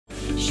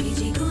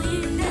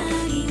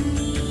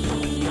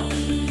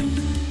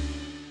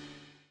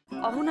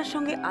অহনার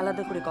সঙ্গে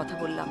আলাদা করে কথা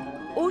বললাম।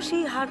 ও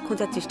সেই হার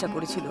খোঁজার চেষ্টা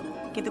করেছিল,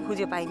 কিন্তু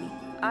খুঁজে পায়নি।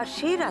 আর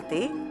সেই রাতে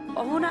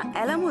অহনা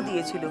অ্যালার্মও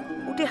দিয়েছিল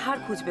উঠে হার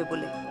খুঁজবে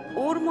বলে।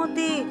 ওর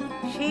মতে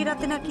সেই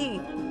রাতে নাকি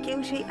কেউ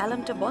সেই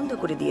অ্যালার্মটা বন্ধ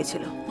করে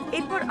দিয়েছিল।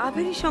 এরপর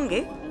আবিরের সঙ্গে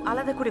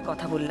আলাদা করে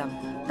কথা বললাম,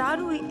 তার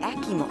ওই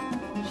একই মত।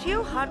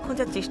 সেও হার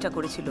খোঁজার চেষ্টা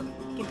করেছিল,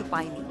 কিন্তু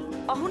পায়নি।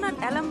 অহনার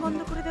অ্যালার্ম বন্ধ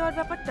করে দেওয়ার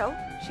ব্যাপারটাও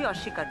সে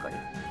অস্বীকার করে।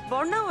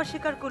 বর্ণাও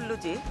অস্বীকার করলো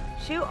যে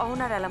সেও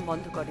অহনার অ্যালার্ম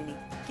বন্ধ করেনি,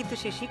 কিন্তু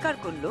সে স্বীকার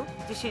করলো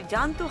যে সে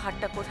জানতো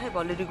হারটা কোথায়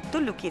বলরিগুপ্ত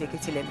লুকিয়ে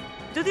রেখেছিলেন,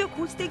 যদিও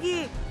খুঁজতে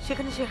গিয়ে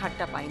সেখানে সে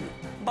হারটা পায়নি।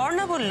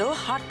 বর্ণা বলল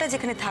হারটা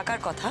যেখানে থাকার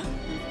কথা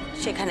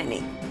সেখানে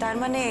নেই, তার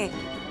মানে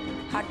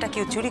হারটা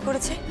কেউ চুরি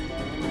করেছে।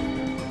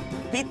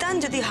 বিতান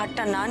যদি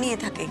হারটা না নিয়ে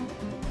থাকে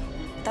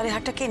তাহলে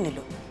হারটা কে নিল?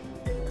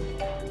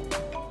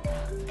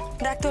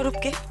 দেখ তো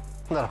অরূপকে।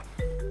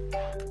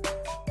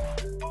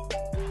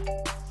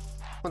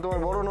 তোমার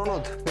বড়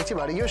ননদ দেখছি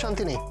বাড়ি গিয়েও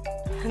শান্তি নেই।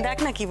 দেখ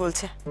না কি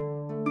বলছে।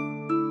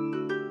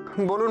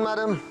 বলুন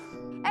ম্যাডাম।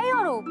 এই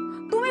অরূপ,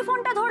 তুমি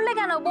ফোনটা ধরলে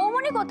কেন?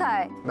 বৌমনি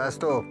কোথায়?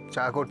 ব্যস্ত,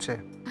 চা করছে।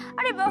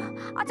 আরে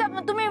আচ্ছা,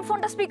 তুমি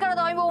ফোনটা স্পিকারে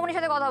দাও, আমি বৌমনির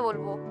সাথে কথা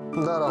বলবো।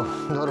 দাঁড়াও,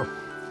 ধরো,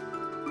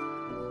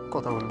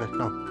 কথা বলবে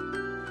না।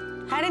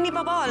 হ্যাঁ রে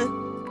নিপা, বল।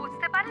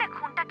 বুঝতে পারলে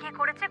খুনটা কে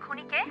করেছে?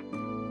 খুনিকে?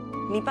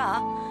 নিপা,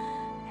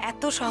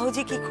 এত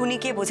সহজে কি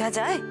খুনিকে বোঝা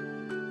যায়?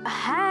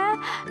 হ্যাঁ,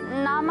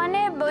 না মানে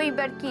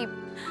ওইবার কি,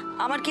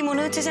 আমার কি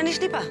মনে হচ্ছে জানিস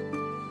নিপা,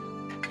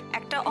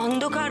 একটা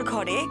অন্ধকার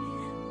ঘরে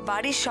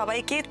বাড়ির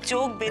সবাইকে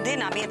চোখ বেঁধে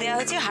নামিয়ে দেওয়া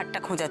হয়েছে হাটটা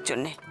খোঁজার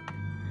জন্য।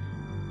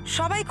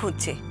 সবাই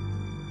খুঁজছে,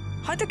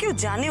 হয়তো কেউ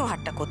জানেও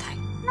হাটটা কোথায়।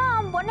 না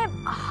মানে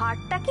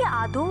হাটটা কি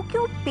আদৌ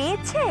কেউ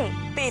পেয়েছে?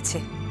 পেয়েছে,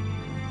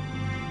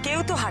 কেউ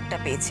তো হাটটা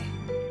পেয়েছে।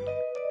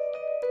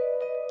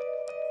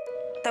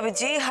 তবে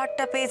যে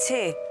হাটটা পেয়েছে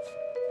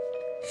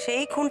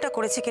সেই খুনটা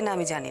করেছে কিনা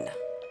আমি জানি না।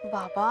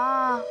 বাবা,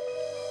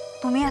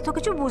 তুমি এত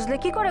কিছু বুঝলে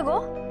কি করে গো?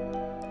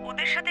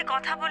 ওদের সাথে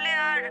কথা বলে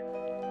আর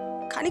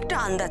খানিকটা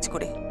আন্দাজ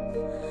করে।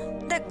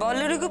 দেখ,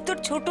 বল্লরীগুপ্তর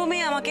ছোট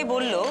মেয়ে আমাকে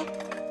বলল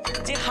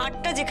যে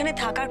হাটটা যেখানে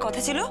থাকার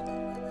কথা ছিল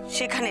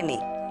সেখানে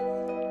নেই,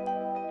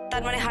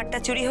 তার মানে হাটটা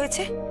চুরি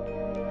হয়েছে।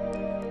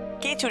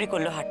 কে চুরি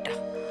করলো হাটটা?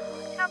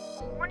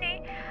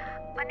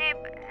 মানে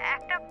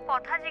একটা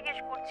কথা জিজ্ঞেস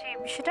করছি,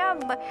 সেটা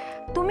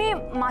তুমি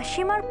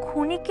মাসিমার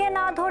খুনিকে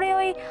না ধরে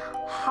ওই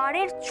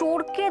হাড়ের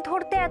চোরকে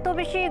ধরতে এত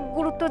বেশি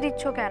গুরুত্ব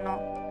দিচ্ছ কেন?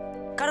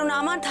 কারণ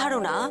আমার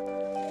ধারণা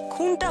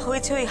খুনটা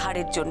হয়েছে ওই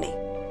হাড়ের জন্যে।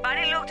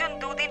 বাড়ির লোকজন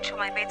 2 দিন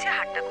সময় পেয়েছে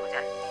হাটটা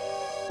খোঁজার,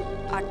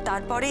 আর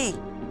তারপরেই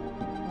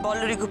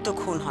বল্লরীগুপ্ত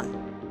খুন হন।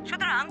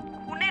 সুতরাং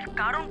খুনের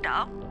কারণটা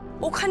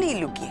ওখানেই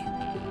লুকিয়ে।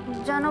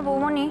 জানো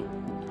বৌমনি,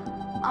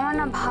 আমার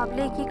না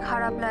ভাবলেই কি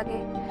খারাপ লাগে।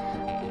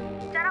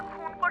 যারা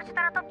খুন করছে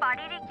তারা তো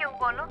বাড়িরই কেউ,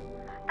 বলো?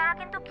 তারা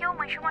কিন্তু কেউ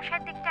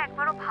মেসোমশাইয়ের দিকটা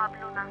একবারও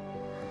ভাবলো না।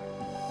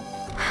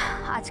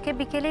 আজকে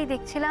বিকেলেই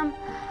দেখছিলাম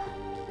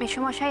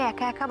মেসোমশাই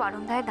একা একা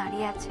বারান্দায়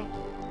দাঁড়িয়ে আছে,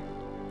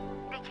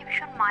 দেখে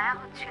ভীষণ মায়া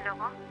হচ্ছিল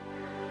গো।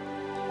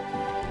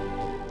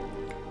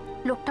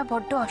 লোকটা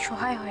বড্ড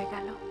অসহায় হয়ে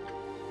গেল।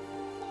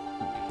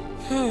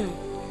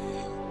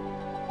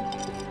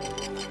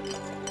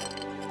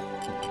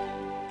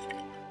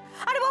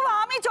 আরে বাবা,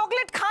 আমি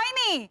চকলেট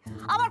খাইনি।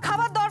 আমার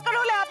খাবার দরকার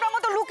হলে আপনার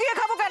মতো লুকিয়ে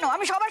খাবো কেন?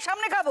 আমি সবার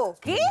সামনে খাবো।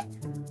 কি?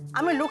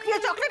 আমি লুকিয়ে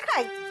চকলেট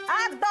খাই?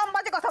 একদম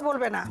বাজে কথা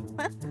বলবে না।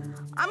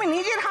 আমি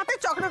নিজের হাতে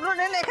চকলেটগুলো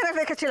এনে এখানে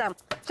রেখেছিলাম,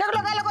 সেগুলো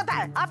গেল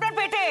কোথায়? আপনার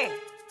পেটে।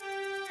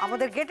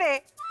 আমাদের গেটে?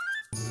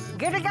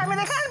 গেটে কি আমি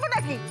রেখে আসবো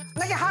নাকি?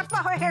 নাকি হাত পা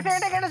হয়ে হেঁটে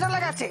হেঁটে গেটে চলে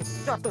গেছে?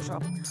 যত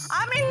সব।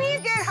 আমি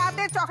নিজের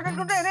হাতে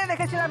চকলেটগুলো এনে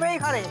রেখেছিলাম এই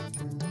ঘরে,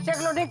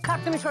 সেগুলো নিখাত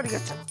তুমি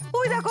সরিয়েছো।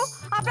 ওই দেখো,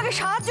 আপনাকে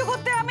সাহায্য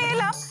করতে আমি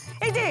এলাম।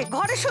 এই যে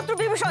ঘরের শত্রু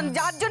বিভীষণ,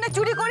 যার জন্য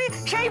চুরি করি,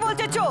 সেই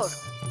বলছে চোর।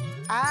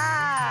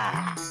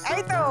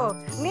 এই তো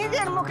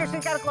নিজের মুখে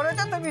স্বীকার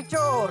করেছো তুমি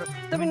চোর।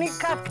 তুমি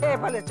নিখাত খেয়ে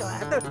ফেলেছো।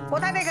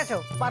 কোথায় রেখেছো?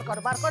 বার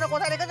করো, বার করো,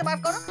 কোথায় রেখেছো বার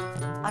করো।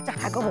 আচ্ছা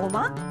হ্যাঁ গো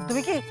বৌমা,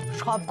 তুমি কি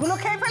সবগুলো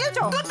খেয়ে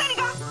ফেলেছো?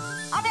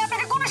 আমি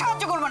আপনাকে কোনো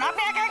সাহায্য করবো না,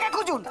 আপনি একা একা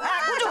খুঁজুন।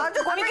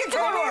 আমি কিচ্ছু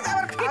করবো না।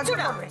 কিচ্ছু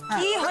না।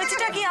 কি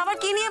হয়েছেটা কি? আবার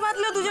কি নিয়ে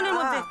বাঁধলো দুজনের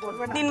মধ্যে?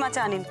 দিন মা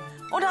চা নিন।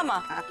 ওঠা মা,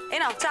 এ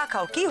নাও চা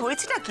খাও। কি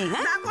হয়েছেটা কি?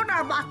 হ্যাঁ দেখো না,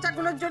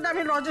 বাচ্চাগুলোর জন্য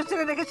আমি নজর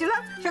ছেড়ে রেখেছিলাম,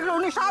 সেগুলো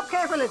উনি সব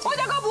খেয়ে ফেলেছে। ওই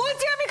দেখো,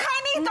 বলছি আমি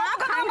খাইনি।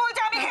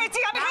 বলছে আমি খেয়েছি।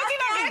 আমি খেয়েছি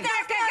না।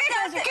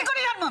 কি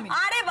করে জানবো আমি?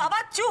 আরে বাবা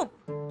চুপ।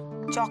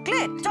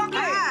 চকলেট?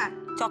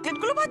 চকলেট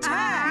গুলো পাচ্ছ?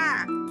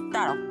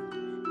 দাঁড়াও,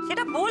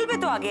 সেটা বলবে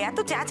তো আগে। এত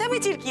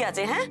চেঁচামেচির কি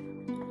আছে? হ্যাঁ,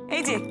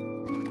 এই যে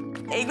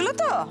এইগুলো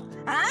তো।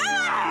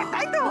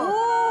 তাই তো।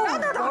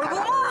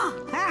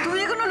 তুমি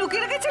এখনো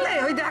লুকিয়ে রেখেছিলে?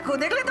 ওই দেখো,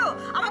 দেখলে তো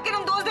আমাকে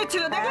এরকম দোষ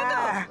দিচ্ছিল, দেখলে তো?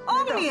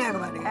 অমনি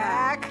একবারে।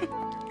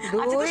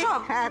 আচ্ছা তো সব,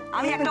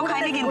 আমি একটাও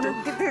খাইনি কিন্তু।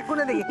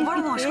 কোনে দেখি বড়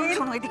মা,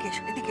 শোনো, এদিকে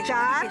এসো, এদিকে এসো।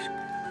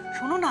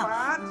 শোনো না,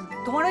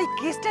 তোমার ওই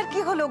কেসটার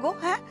কি হলো গো?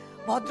 হ্যাঁ,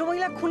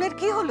 ভদ্রমহিলা খুনের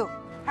কি হলো?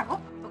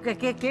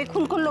 কে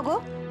খুন করলো গো?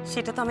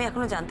 সেটা তো আমি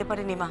এখনো জানতে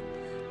পারিনি মা।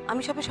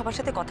 আমি সবার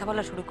সাথে কথা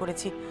বলা শুরু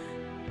করেছি,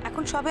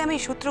 এখন সবে আমি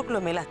সূত্রগুলো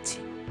মেলাচ্ছি।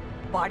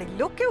 বাড়ির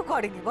লোক কেউ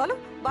করেনি বলো?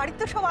 বাড়ির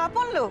তো সব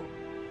আপন লোক।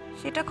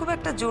 সেটা খুব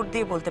একটা জোর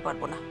দিয়ে বলতে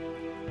পারবো না,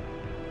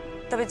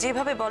 তবে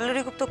যেভাবে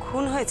বল্লরী গুপ্ত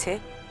খুন হয়েছে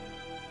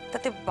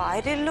তাতে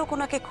বাইরের লোক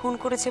ওনাকে খুন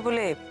করেছে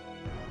বলে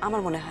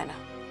আমার মনে হয় না।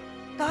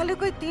 তাহলে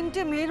কই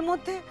 3টে মেয়ের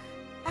মধ্যে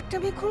একটা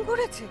মেয়ে খুন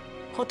করেছে?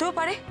 হতেও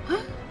পারে।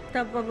 তা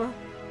বাবা,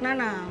 না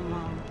না,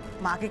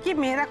 মাকে কি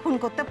মেয়েরা খুন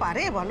করতে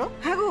পারে বলো?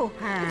 হ্যাঁ গো,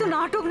 কিন্তু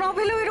নাটক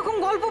নভেলেও এরকম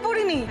গল্প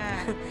পড়িনি।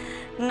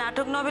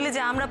 নাটক নভেলে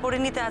যে আমরা পড়ে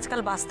নিতে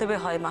আজকাল বাস্তবে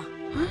হয় মা।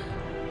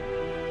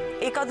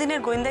 এই কদিনের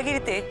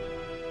গোয়েন্দাগিরিতে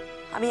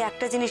আমি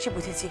একটা জিনিসই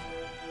বুঝেছি,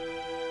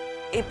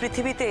 এই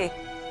পৃথিবীতে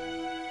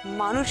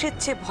মানুষের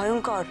চেয়ে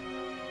ভয়ঙ্কর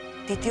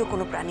দ্বিতীয়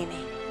কোনো প্রাণী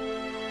নেই।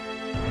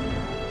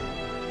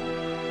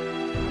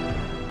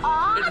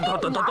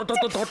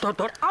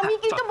 আমি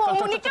কিন্তু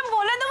বৌমনিকে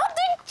বলে দেবো,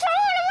 তুই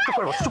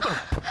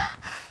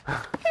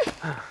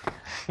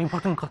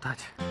ইম্পর্টেন্ট কথা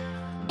আছে।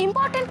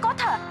 ইম্পর্টেন্ট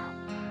কথা?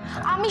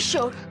 আমি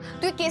শিওর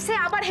তুই কেসে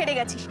আবার হেরে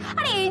গেছিস।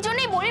 আরে এই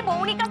জন্যই বলি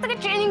বৌমনির কাছ থেকে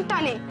ট্রেনিংটা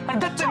নে।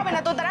 হবে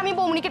না তোর দ্বারা, আমি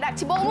বৌমনিকে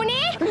ডাকছি। বৌমনি,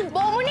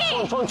 বৌমনি,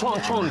 শোন শোন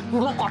শোন,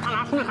 পুরো কথা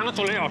না শুনে কেন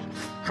চলে যাও?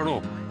 শোনো,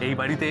 এই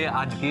বাড়িতে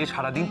আজকে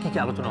সারাদিন কি কি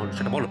আলোচনা হলো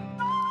সেটা বলো।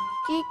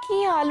 কি কি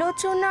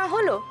আলোচনা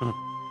হলো?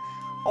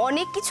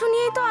 অনেক কিছু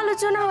নিয়েই তো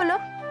আলোচনা হলো।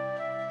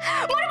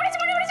 মনে পড়েছে,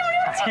 মনে পড়েছে, মনে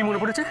পড়েছে। কি মনে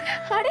পড়েছে?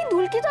 আরে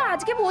দুলকি তো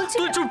আজকে বলছিল।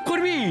 তুই চুপ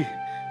করবি?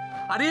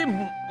 আরে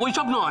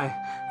ওইসব নয়,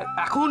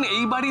 এখন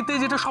এই বাড়িতে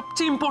যেটা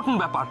সবচেয়ে ইম্পর্টেন্ট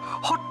ব্যাপার,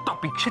 হট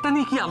টপিক, সেটা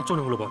নিয়ে কি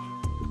আলোচনা হলো বল।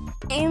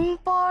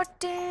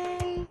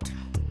 ইম্পর্টেন্ট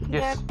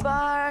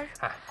ব্যাপার,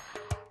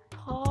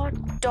 হট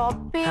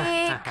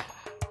টপিক,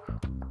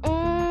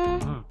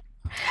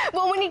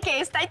 বৌমনি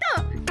কেস, তাই তো?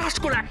 টাস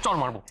করে এক চড়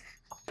মারবো।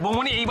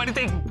 বৌমনি এই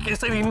বাড়িতে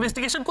কেসের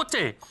ইনভেস্টিগেশন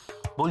করছে।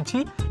 বলছি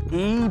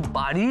এই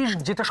বাড়ির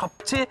যেটা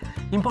সবচেয়ে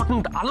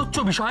ইম্পর্টেন্ট আলোচ্য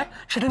বিষয়,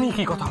 সেটা নিয়ে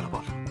কি কথা হলো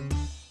বল।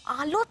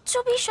 আলোচ্য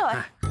বিষয়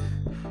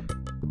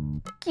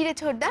কি রে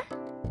ছোটদা?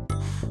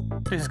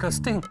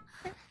 ডিসগাস্টিং।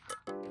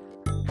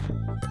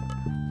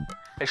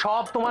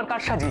 সব তোমার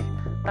কারসাজি।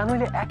 তা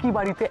নইলে একই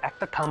বাড়িতে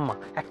একটা ঠাম্মা,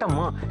 একটা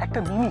মা, একটা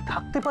মিনি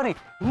থাকতে পারে?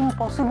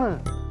 ইম্পসিবল।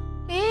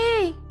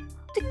 এই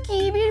তুই কি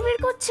বিড়বিড়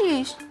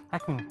করছিস?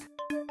 এক মিনিট,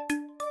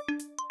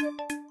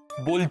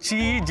 বলছি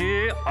যে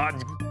আজ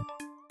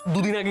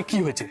দুদিন আগে কি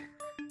হয়েছে?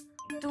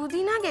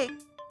 দুদিন আগে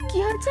কি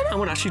হয়েছে রে?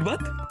 আমার আশীর্বাদ।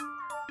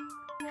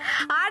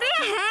 আরে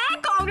হ্যাঁ,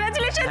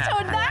 কংগ্রাচুলেশন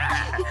ছোটদা।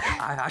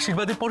 আর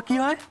আশীর্বাদের পর কি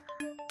হয়?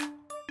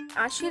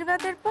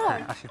 আশীর্বাদের পর?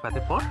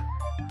 আশীর্বাদের পর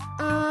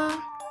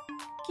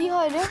কি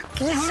হয় রে?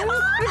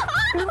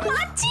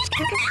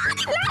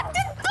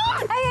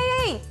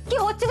 কি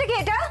হচ্ছে কি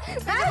এটা?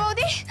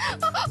 বৌদি,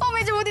 ও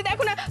মেজে বৌদি,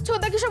 দেখো না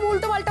ছোটদা কি সব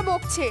উল্টো পাল্টা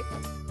বকছে।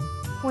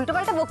 উল্টো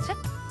পাল্টা বকছে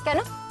কেন?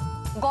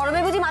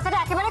 গরমে বুঝি মাথাটা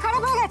একেবারে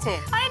খারাপ হয়ে গেছে?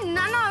 আরে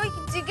না না, ওই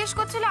জিজ্ঞেস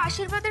করছিল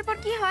আশীর্বাদের পর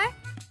কি হয়।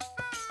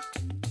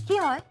 কি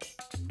হয়?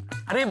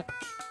 আরে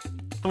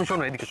তুমি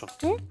শোনো, এদিকে শোনো।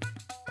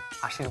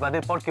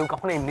 আশীর্বাদের পর কেউ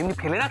কখনো এমনি এমনি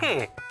ফেলে রাখে?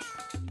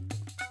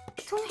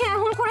 তুমি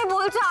এমন করে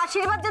বলছো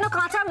আশীর্বাদ যেন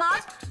কাঁচা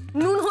মাছ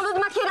নুন হলুদ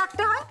মাখিয়ে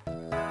রাখতে হয়।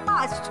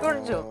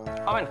 আশ্চর্য।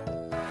 হবে না,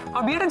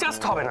 আর বিয়েটা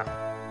জাস্ট হবে না।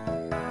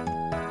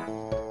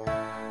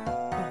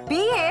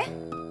 বিয়ে?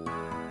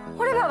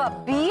 ওরে বাবা,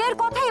 বিয়ের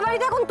কথা এই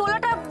বাড়িতে এখন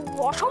তোলাটা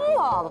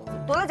অসম্ভব।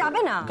 তোলা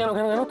যাবে না। কেন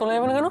কেন কেন তোলা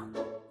যাবে না কেন?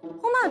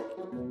 ও মা,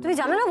 তুমি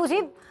জানো না বুঝি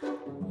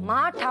মা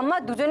ঠাম্মা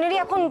দুজনেরই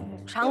এখন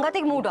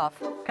সাংঘাতিক মুড অফ।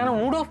 কেন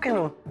মুড অফ কেন?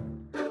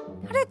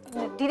 আরে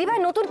দিদিভাই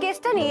নতুন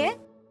কেসটা নিয়ে।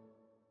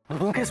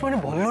 নতুন কেস মানে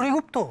বল্লরী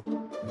গুপ্ত?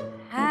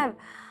 হ্যাঁ,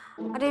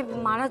 আরে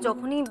মারা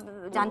যখনই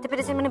জানতে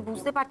পেরেছেন, মানে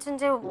বুঝতে পারছেন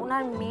যে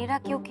ওনার মেয়েরা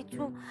কেউ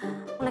কিছু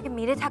ওনাকে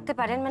মেরে থাকতে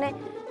পারেন, মানে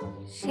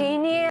সেই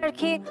নিয়ে আর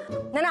কি।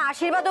 না না,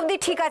 আশীর্বাদ অবধি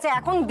ঠিক আছে,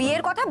 এখন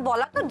বিয়ের কথা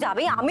বলা তো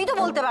যাবেই। আমি তো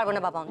বলতে পারবো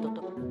না বাবা, অন্তত।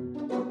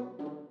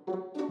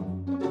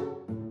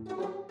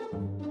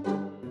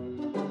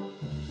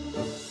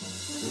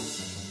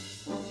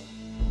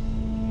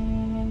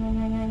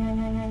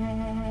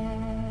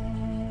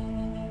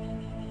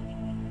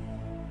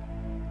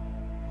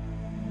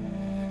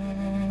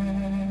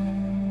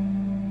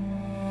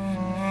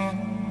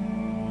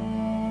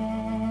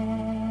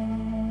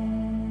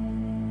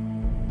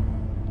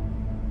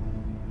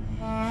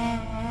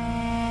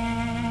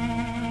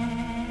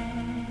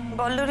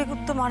 বল্লরী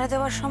গুপ্ত মারা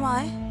যাওয়ার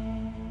সময়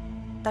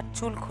তার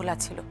চুল খোলা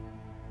ছিল,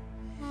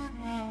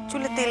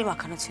 চুলে তেল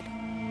মাখানো ছিল,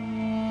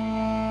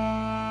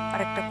 আর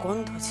একটা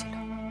গন্ধ ছিল।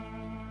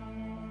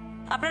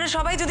 আপনারা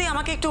সবাই যদি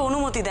আমাকে একটু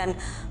অনুমতি দেন,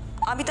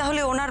 আমি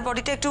তাহলে ওনার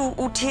বডিটা একটু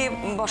উঠিয়ে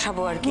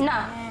বসাবো আর কি। না,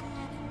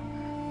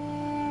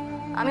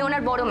 আমি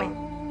ওনার বড় মেয়ে,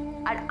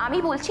 আর আমি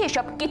বলছি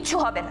এসব কিচ্ছু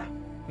হবে না।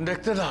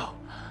 দেখতে দাও,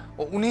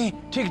 উনি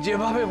ঠিক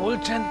যেভাবে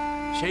বলছেন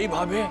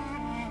সেইভাবে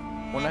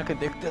ওনাকে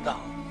দেখতে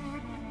দাও।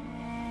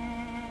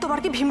 তোমার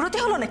কি ভীমরতি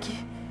হলো নাকি?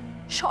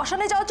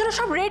 শ্মশানে যাওয়ার জন্য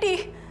সব রেডি,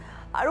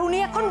 আর উনি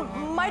এখন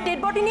মায়ের ডেড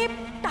বডি নিয়ে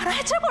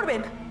টানাহেচড়া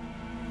করবেন?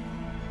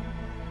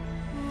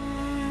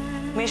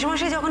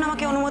 মেসোমশাই যখন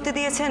আমাকে অনুমতি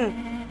দিয়েছেন,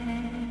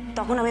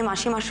 তখন আমি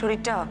মাসিমার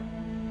শরীরটা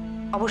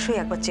অবশ্যই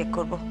একবার চেক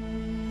করব।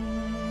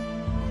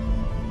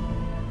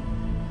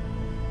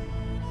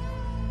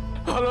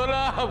 হলো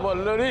না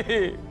বল্লরী,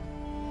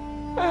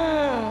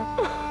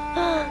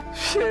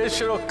 শেষ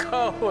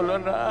রক্ষা হলো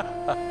না।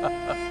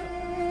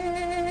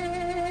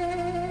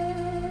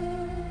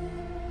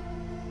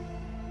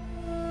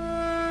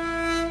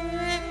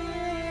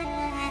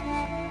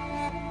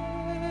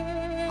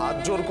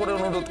 জোর করে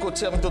অনুরোধ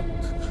করছি,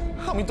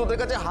 আমি তোদের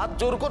কাছে হাত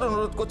জোর করে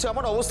অনুরোধ করছি,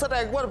 আমার অবস্থাটা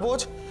একবার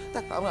বোঝ।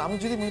 দেখ আমি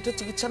যদি মেয়েটার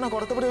চিকিৎসা না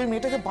করাতে পারি ওই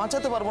মেয়েটাকে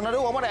বাঁচাতে পারবো না রে,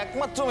 ও আমার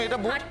একমাত্র মেয়েটা।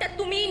 হাতটা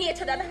তুমিই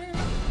নিয়েছো দাদা।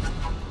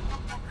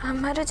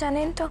 আমারও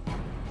জানেন তো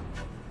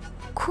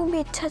খুব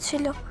ইচ্ছা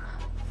ছিল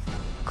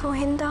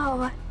গোয়েন্দা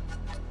হওয়ার।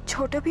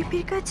 ছোট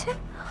পিপির কাছে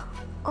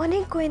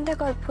অনেক গোয়েন্দা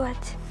গল্প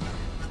আছে,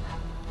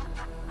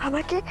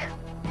 আমাকে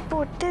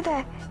পড়তে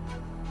দেয়।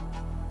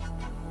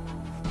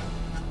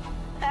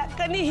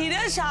 একখানি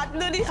হিরে 7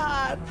 নড়ি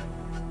হার,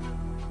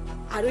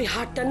 আর ওই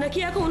হারটার নাকি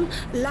এখন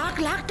লাখ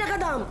লাখ টাকা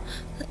দাম।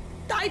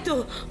 তাই তো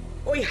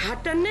ওই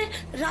হারটার নিয়ে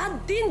রাত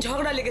দিন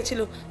ঝগড়া লেগেছিল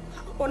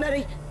ওনার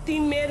এই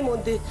 3 মেয়ের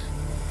মধ্যে।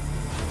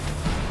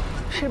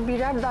 সে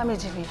বিরাট দামি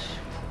জিনিস,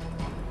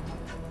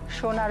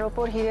 সোনার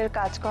ওপর হীরের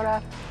কাজ করা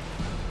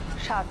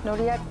 7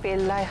 নড়ি এক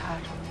পেল্লায়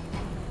হার।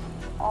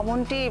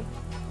 অমনটি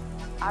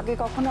আগে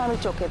কখনো আমি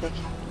চোখে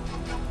দেখি।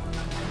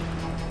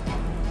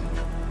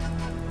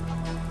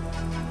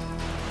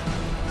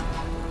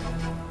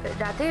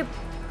 রাতে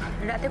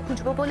রাতে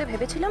খুঁজবো বলে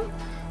ভেবেছিলাম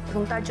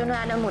এবং তার জন্য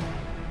অ্যালার্ম,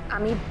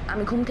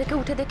 আমি ঘুম থেকে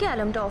উঠে দেখে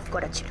অ্যালার্মটা অফ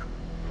করা ছিল।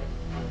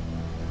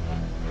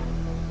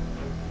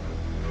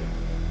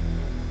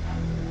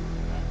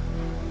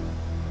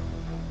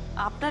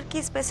 আপনার কি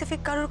স্পেসিফিক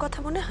কারোর কথা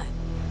মনে হয়?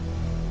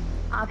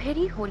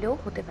 আভেরই হলেও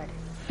হতে পারে।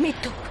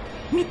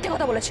 মিথ্যে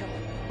কথা বলেছো।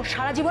 ও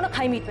সারা জীবনও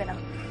খাই মিটবে না।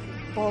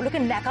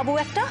 বড়লোকের ন্যাকা বউ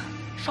একটা,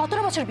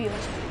 17 বছর বিয়ে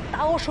হয়েছে,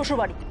 তাও ওর শ্বশুর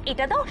বাড়ি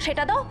এটা দাও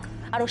সেটা দাও,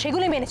 আর ও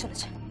সেগুলোই মেনে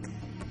চলেছে।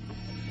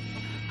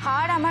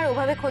 হার আমার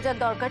ওভাবে খোঁজার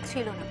দরকার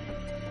ছিল না।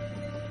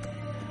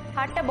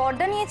 হারটা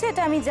বড়দা নিয়েছে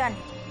এটা আমি জানি,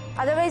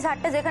 আদারওয়াইজ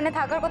হারটা যেখানে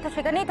থাকার কথা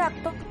সেখানেই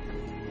থাকতো।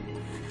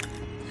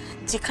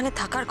 যেখানে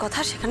থাকার কথা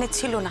সেখানে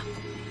ছিল না,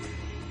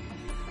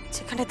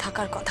 যেখানে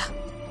থাকার কথা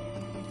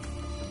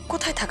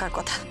কোথায় থাকার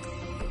কথা?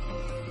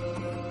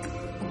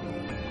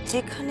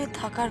 যেখানে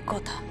থাকার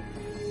কথা,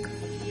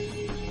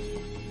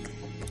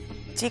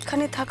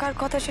 যেখানে থাকার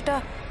কথা সেটা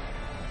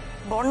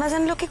বর্ণা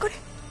জানলো কি করে?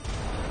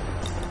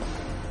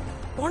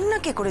 বর্ণা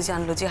কি করে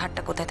জানলো যে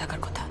হাটটা কোথায়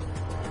থাকার কথা?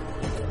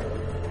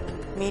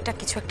 মেয়েটা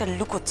কিছু একটা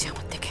লুকোচ্ছে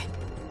আমার থেকে।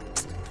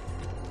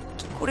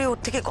 কি করে ওর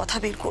থেকে কথা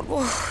বের করবো?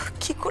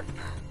 কি করে?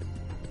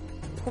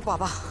 ও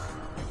বাবা,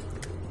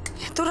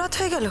 এত রাত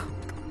হয়ে গেল,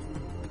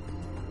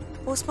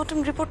 পোস্টমর্টম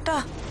রিপোর্টটা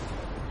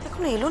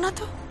এখনো এলো না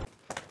তো?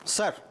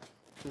 Sir,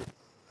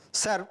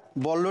 sir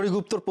বল্লরী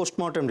গুপ্তর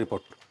postmortem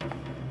report.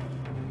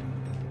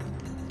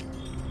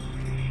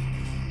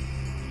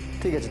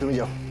 ঠিক আছে, তুমি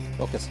যাও।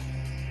 Okay sir.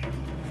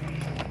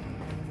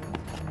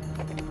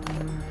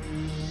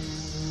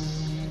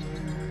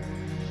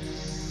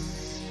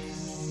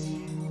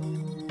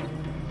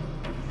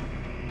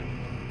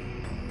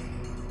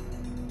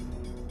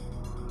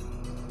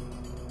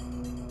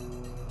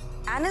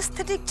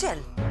 Anaesthetic jail?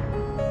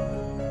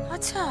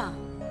 আচ্ছা,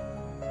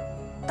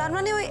 তার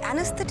মানে ওই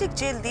অ্যানেস্থেটিক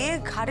জেল দিয়ে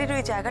ঘাড়ের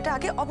ওই জায়গাটা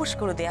আগে অবশ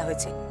করে দেয়া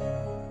হয়েছে,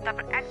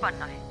 তারপর একবার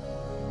নয়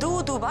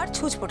দুবার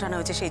ছুঁচ ফোটানো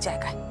হয়েছে সেই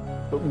জায়গায়।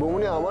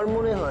 বৌমনি, আমার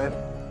মনে হয়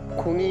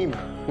খুনি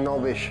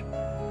নবেশ।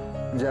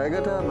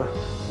 জায়গাটা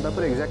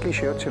ব্যাপারে এক্স্যাক্টলি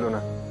শিওর ছিল না।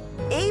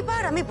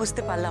 এইবার আমি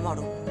বুঝতে পারলাম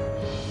অরূপ,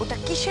 ওটা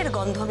কিসের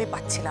গন্ধ আমি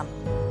পাচ্ছিলাম।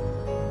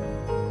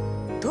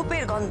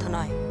 ধূপের গন্ধ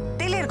নয়,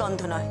 তেলের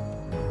গন্ধ নয়,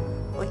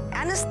 ওই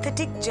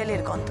অ্যানেস্থেটিক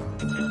জেলের গন্ধ।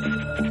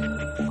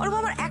 অরূপ,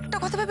 আমার একটা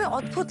কথা ভেবে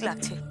অদ্ভুত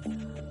লাগছে,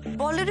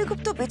 বল্লরী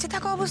গুপ্ত বেঁচে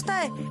থাকা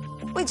অবস্থায়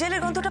ওই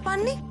জেলের গন্ধটা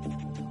পাননি?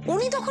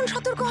 উনি তখন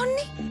সতর্ক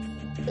হননি?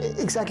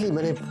 এক্স্যাক্টলি,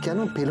 মানে কেন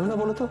পেলো না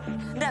বলো তো?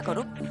 দেখ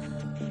অরূপ,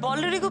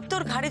 বল্লরী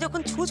গুপ্তর ঘাড়ে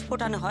যখন ছুঁচ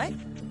ফোটানো হয়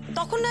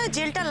তখন না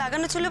জেলটা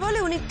লাগানো ছিল বলে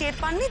উনি টের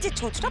পাননি যে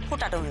ছুঁচটা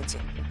ফোটানো হয়েছে,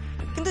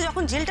 কিন্তু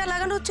যখন জেলটা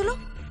লাগানো হচ্ছিল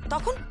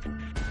তখন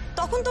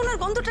তখন তো ওনার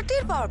গন্ধটা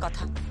টের পাওয়ার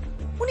কথা,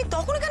 উনি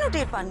তখন কেন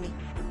টের পাননি?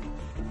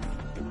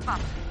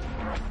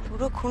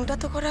 পুরো খুনটা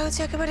তো করা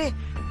হয়েছে একেবারে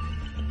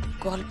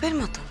গল্পের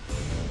মতো।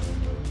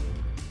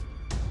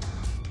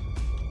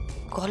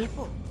 গল্প,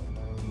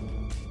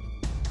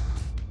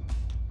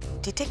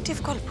 ডিটেকটিভ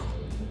গল্প।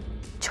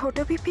 ছোট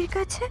পিপির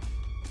কাছে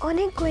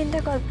অনেক গোয়েন্দা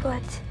গল্প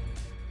আছে,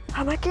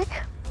 আমাকে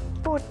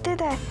পড়তে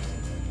দেয়,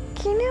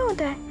 কিনেও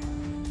দেয়।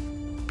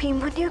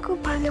 ভীমনিও খুব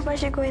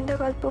ভালোবাসে গোয়েন্দা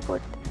গল্প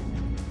পড়তে।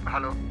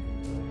 হ্যালো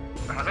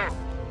হ্যালো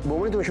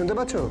বৌমনি, তুমি শুনতে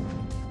পাচ্ছ?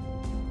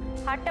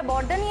 হারটা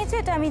বড়দা নিয়েছে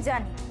এটা আমি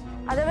জানি,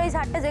 আদারওয়াইজ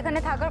হারটা যেখানে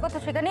থাকার কথা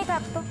সেখানেই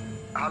থাকতো।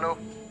 হ্যালো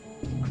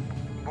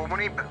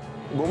বৌমনি,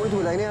 বৌমনি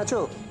তুমি লাইনে আছো?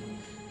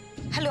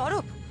 হ্যালো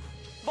অরূপ,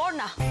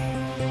 বর্ণা।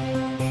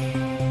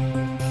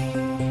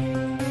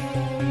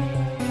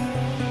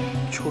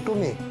 ছোট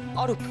মেয়ে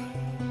অরূপ,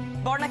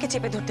 বর্ণাকে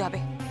চেপে ধরতে হবে,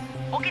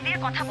 ওকে দিয়ে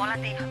কথা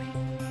বলাতেই হবে।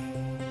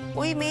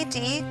 ওই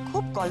মেয়েটি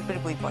খুব গল্পের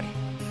বই পড়ে,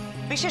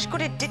 বিশেষ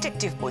করে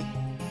ডিটেকটিভ বই।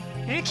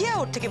 রিখিয়া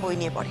ওর থেকে বই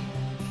নিয়ে পড়ে।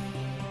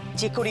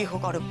 যে করেই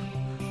হোক অরূপ,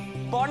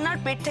 বর্ণার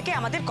পেট থেকে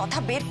আমাদের কথা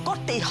বের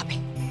করতেই হবে।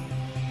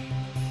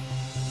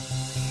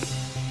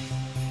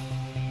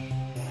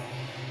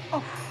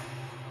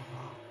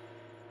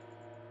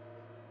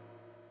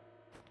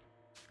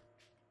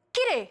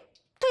 কি রে,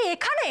 তুই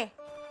এখানে?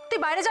 তুই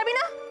বাইরে যাবি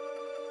না?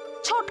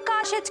 ছোটকা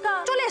সেচকা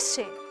চলে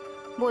এসছে।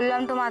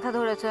 বললাম তো মাথা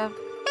ধরেছে।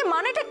 এ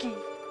মানেটা কি?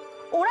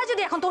 ওরা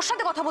যদি এখন তোর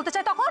সাথে কথা বলতে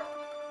চায় তখন?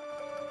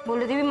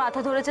 বলে দিবি মাথা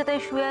ধরেছে তাই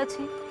শুয়ে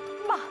আছি।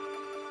 বাহ,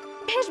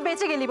 বেশ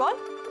বেঁচে গেলি বল।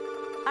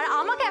 আর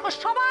আমাকে এখন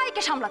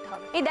সবাইকে সামলাতে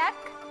হবে। এই দেখ,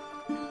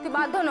 তুই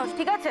বাধ্য নোস,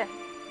 ঠিক আছে?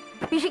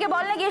 পিসিকে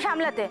বল না গিয়ে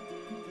সামলাতে।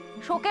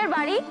 শোকের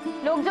বাড়ি,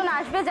 লোকজন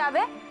আসবে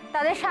যাবে,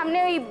 তাদের সামনে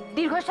ওই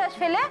দীর্ঘশ্বাস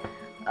ফেলে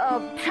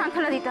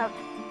সান্ত্বনা দিতে হবে।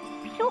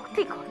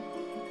 বিরক্তিকর।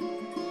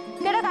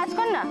 তুই একটা কাজ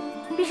কর না,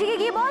 পিসিকে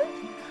গিয়ে বল।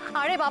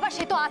 আরে বাবা,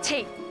 সে তো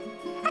আছেই,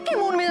 একে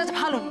মন মেজাজ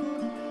ভালো নেই।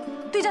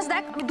 তুই জাস্ট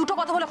দেখ, আমি দুটো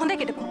কথা বলে ওখান থেকে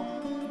কেটে পড়বো।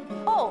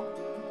 ও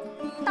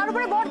তার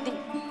উপরে বর্দি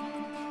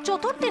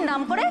চতুর্থীর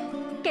নাম করে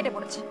কেটে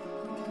পড়েছে।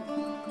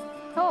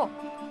 ও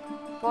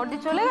বর্দি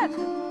চলে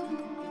গেছে,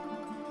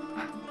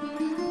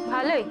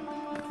 ভালোই।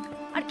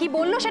 আর কি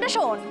বললো সেটা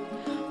শোন।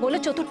 বলে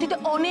চতুর্থীতে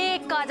অনেক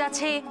কাজ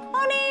আছে,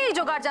 অনেক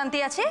জোগাড় জানতে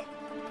আছে,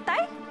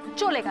 তাই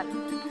চলে গেল।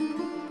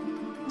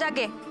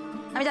 যাকে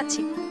আমি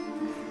যাচ্ছি।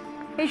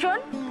 এই শোন,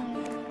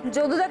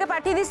 যদুদাকে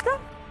পাঠিয়ে দিস তো।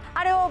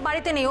 আরে ও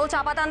বাড়িতে নেই, ও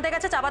চা পাতা আনতে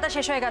গেছে, চা পাতা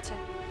শেষ হয়ে গেছে।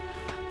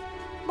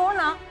 বল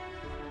না,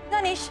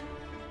 জানিস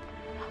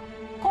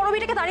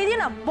করবিটাকে দাঁড়িয়ে দিয়ে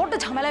না বড্ড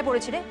ঝামেলায়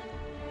পড়েছি রে।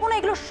 ও না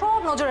এগুলো সব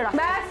নজরে রাখ।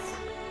 ব্যাস,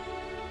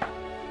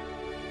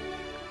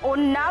 ওর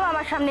নাম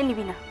আমার সামনে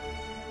নিবি না,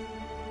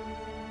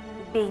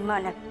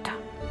 বেঈমান একটা।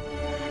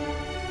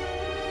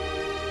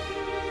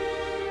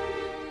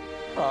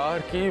 আর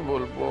কি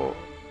বলবো,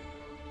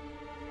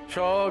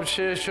 সব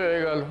শেষ হয়ে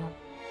গেল।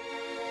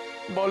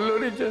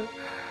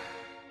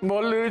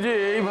 বল্লরি যে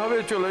এইভাবে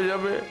চলে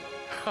যাবে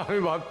আমি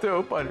ভাবতেও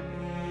পারি।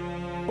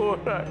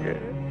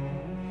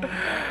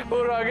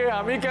 ওর আগে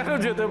আমি কেন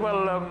যেতে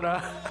পারলাম না?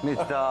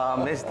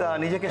 মেজদা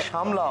নিজেকে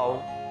সামলাও।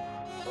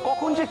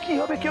 কখন যে কি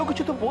হবে কেউ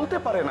কিছু তো বলতে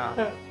পারে না।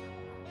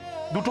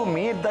 দুটো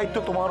মেয়ের দায়িত্ব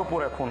তোমার উপর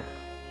এখন।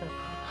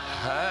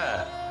 হ্যাঁ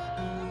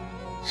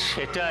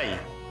সেটাই।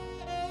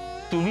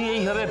 তুমি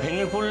এইভাবে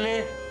ভেঙে পড়লে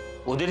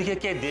ওদেরকে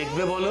কে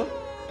দেখবে বলো?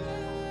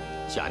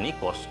 জানি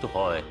কষ্ট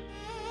হয়,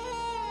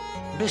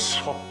 বেশ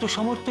শক্ত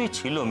সামর্থ্যই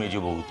ছিল মেজ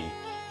বৌদি।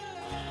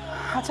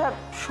 আচ্ছা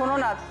শোনো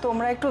না,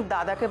 তোমরা একটু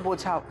দাদাকে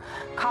বোঝাও।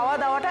 খাওয়া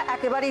দাওয়াটা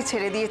একেবারেই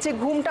ছেড়ে দিয়েছে,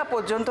 ঘুমটা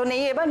পর্যন্ত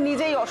নেই, এবার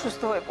নিজেই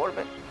অসুস্থ হয়ে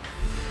পড়বে।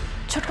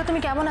 ছোটকা তুমি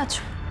কেমন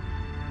আছো?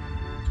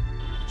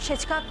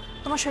 সেজকা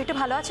তোমার শরীরটা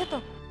ভালো আছে তো?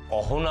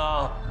 অহনা,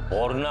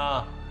 বর্ণা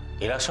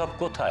এরা সব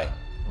কোথায়?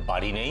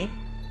 বাড়ি নেই?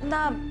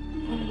 না,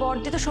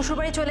 বর্দি তো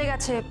শ্বশুরবাড়ি চলে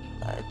গেছে,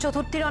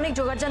 চতুর্থীর অনেক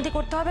জোগাড়জান্তি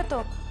করতে হবে তো।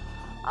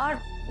 আর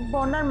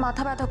বর্ণার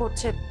মাথা ব্যথা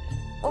করছে,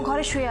 ও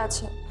ঘরে শুয়ে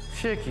আছে।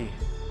 সে কি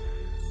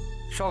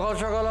সকাল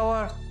সকাল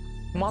আবার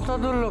মাথা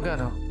ধরলো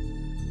কেন?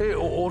 এই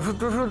ওষুধ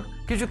টষুধ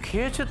কিছু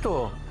খেয়েছে তো?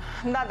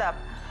 দাদা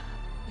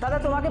দাদা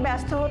তোমাকে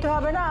ব্যস্ত হতে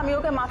হবে না, আমি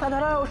ওকে মাথা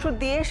ধরার ওষুধ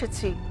দিয়ে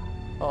এসেছি।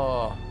 ও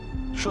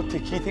সত্যি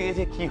কি থেকে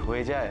যে কি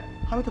হয়ে যায়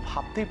আমি তো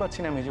ভাবতেই পারছি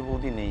না। মেজ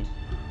বৌদি নেই,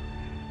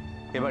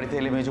 এ বাড়িতে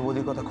এলে মেজ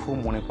বৌদির কথা খুব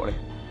মনে পড়ে।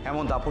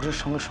 এমন দাপটের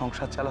সঙ্গে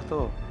সংসার চালাতো,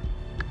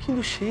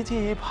 কিন্তু সে যে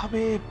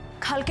এভাবে।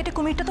 খাল কেটে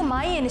কুমিরটা তো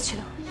মাই এনেছিল,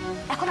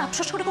 এখন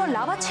আফসোস করে কোনো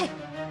লাভ আছে?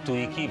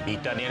 তুই কি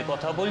বিটানের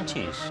কথা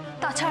বলছিস?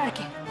 তাছাড়া আর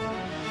কি?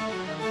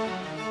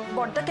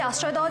 বর্দাকে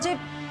আশ্রয় দেওয়া যে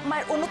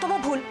মায়ের অন্যতম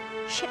ভুল,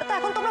 সেটা তো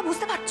এখন তোমরা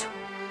বুঝতে পারছো।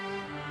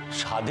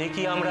 সাধে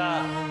কি আমরা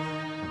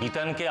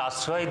বিতানকে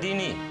আশ্রয়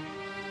দিইনি?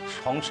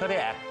 সংসারে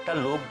একটা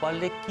লোক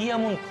বাড়লে কি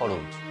এমন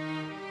খরচ?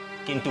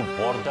 কিন্তু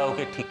বর্দা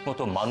ওকে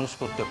ঠিকমতো মানুষ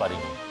করতে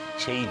পারিনি,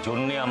 সেই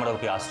জন্যে আমরা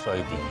ওকে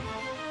আশ্রয় দিই।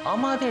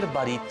 আমাদের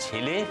বাড়ির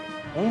ছেলে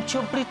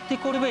উচ্চবৃত্তি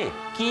করবে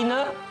কি না?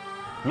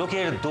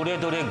 লোকের দৌড়ে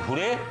দৌড়ে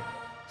ঘুরে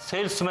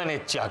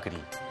সেলসম্যানের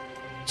চাকরি।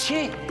 ছি!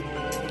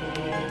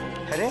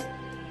 হ্যাঁ,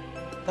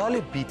 তাহলে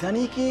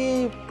বিতানি কি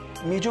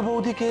মেজ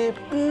বৌদিকে?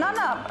 না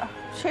না,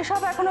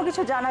 সেসব এখনো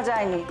কিছু জানা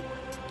যায়নি।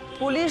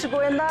 পুলিশ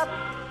গোয়েন্দা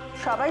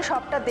সবাই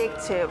সবটা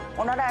দেখছে,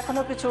 ওনারা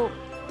এখনো কিছু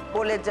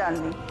বলে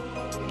যাননি।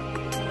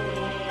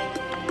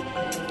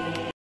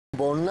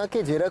 বন্যাকে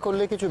জেরা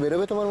করলে কিছু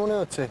বেরোবে তোমার মনে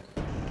হচ্ছে?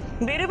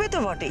 বেরোবে তো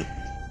বটেই,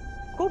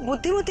 খুব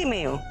বুদ্ধিমতী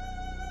মেয়েও।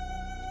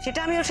 সেটা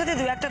আমি ওর সাথে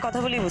দু একটা কথা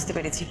বলেই বুঝতে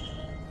পেরেছি।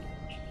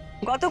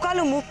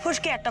 গতকালও মুখ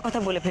ফসকে একটা কথা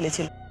বলে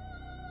ফেলেছিল,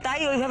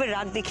 তাই ওইভাবে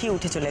রাগ দেখিয়ে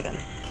উঠে চলে গেল।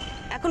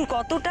 এখন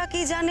কতটা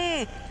কি জানে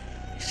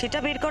সেটা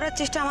বের করার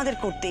চেষ্টা আমাদের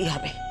করতেই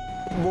হবে।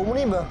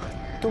 বৌমনি,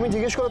 তুমি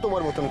জিজ্ঞেস করো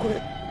তোমার মতন করে,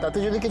 তাতে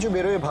যদি কিছু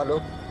বেরোয় ভালো,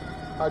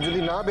 আর যদি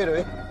না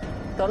বেরোয়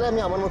তাহলে আমি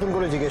আমার মতন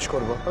করে জিজ্ঞেস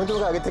করবো। আমি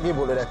তোমাকে আগে থেকেই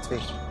বলে রাখছি,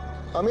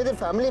 আমি এদের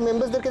ফ্যামিলি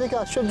মেম্বারসদেরকে দেখে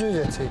আশ্চর্য হয়ে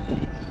যাচ্ছি।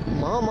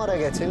 মা মারা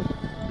গেছেন,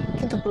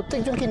 কিন্তু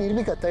প্রত্যেকজন কি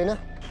নির্বিকার, তাই না?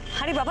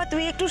 আরে বাবা,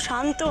 তুই একটু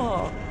শান্ত হ,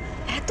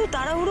 এত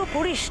তাড়াহুড়ো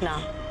করিস না।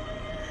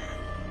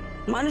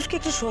 মানুষকে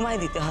একটু সময়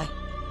দিতে হয়,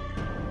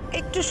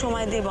 একটু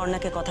সময় দিয়ে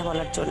বর্ণাকে কথা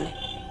বলার জন্য।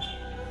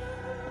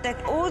 দেখ,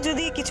 ও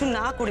যদি কিছু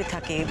না করে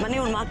থাকে, মানে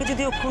ওর মাকে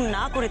যদি ও খুন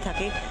না করে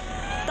থাকে,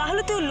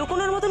 তাহলে তো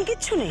লুকোনোর মতন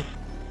কিচ্ছু নেই।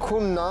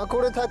 খুন না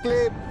করে থাকলে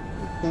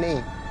নেই,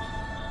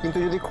 কিন্তু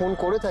যদি খুন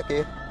করে থাকে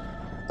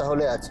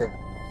তাহলে আছে।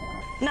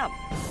 না,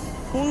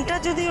 খুনটা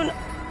যদি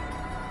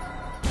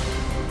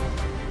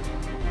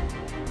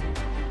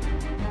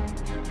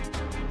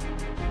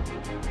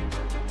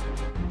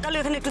তাহলে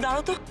এখানে একটু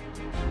দাঁড়াও তো।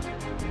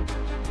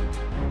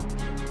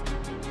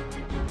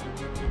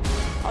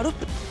 অরূপ,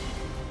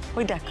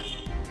 ওই দেখ,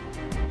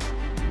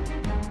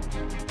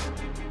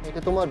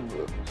 এটা তোমার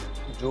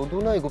যদু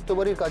নয় গুপ্ত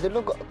বাড়ির কাজের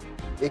লোক?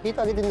 একেই তো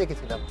আগের দিন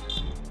দেখেছিলাম।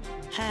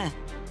 হ্যাঁ,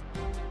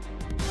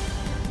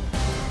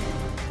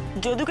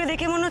 যদুকে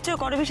দেখে মনে হচ্ছে ও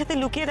করবীর সাথে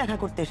লুকিয়ে দেখা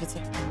করতে এসেছে।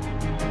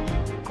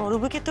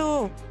 করবীকে তো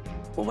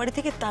ও বাড়ি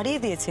থেকে তাড়িয়ে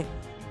দিয়েছে,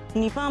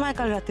 নিপা আমায়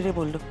কাল রাত্রে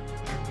বলল।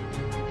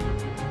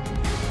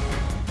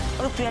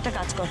 আর তুই একটা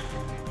কাজ কর,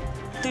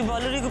 তুই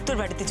বল্লরী গুপ্তর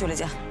বাড়িতে চলে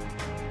যা,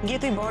 গিয়ে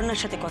তুই বর্ণার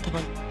সাথে কথা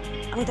বল।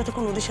 আমি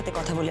ততক্ষণ ওদের সাথে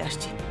কথা বলে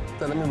আসছি।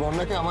 তাহলে আমি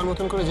বর্ণাকে আমার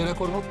মতন করে জেরা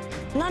করব?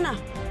 না না,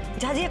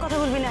 ঝাঁঝিয়ে কথা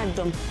বলবি না,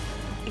 একদম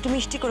একটু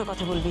মিষ্টি করে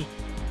কথা বলবি।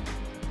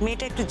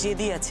 মেয়েটা একটু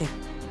জেদি আছে,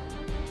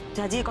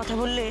 ঝাঁঝিয়ে কথা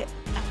বললে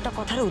একটা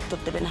কথারও উত্তর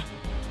দেবে না,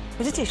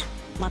 বুঝেছিস?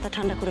 মাথা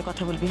ঠান্ডা করে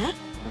কথা বলবি। হ্যাঁ,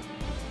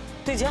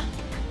 তুই যা,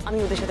 আমি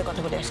ওদের সাথে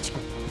কথা বলে আসছি।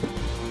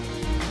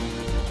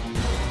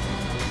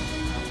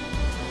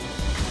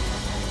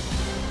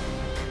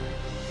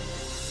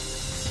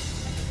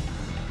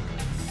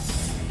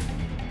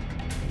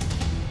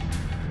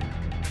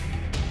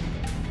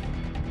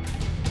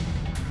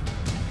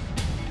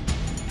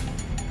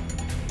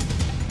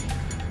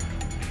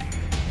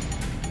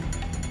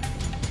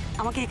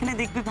 আমাকে এখানে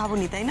দেখবে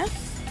ভাবনি, তাই না?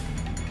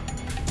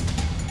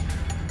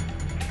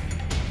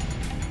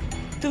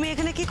 তুমি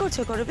এখানে কি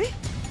করছো করবি?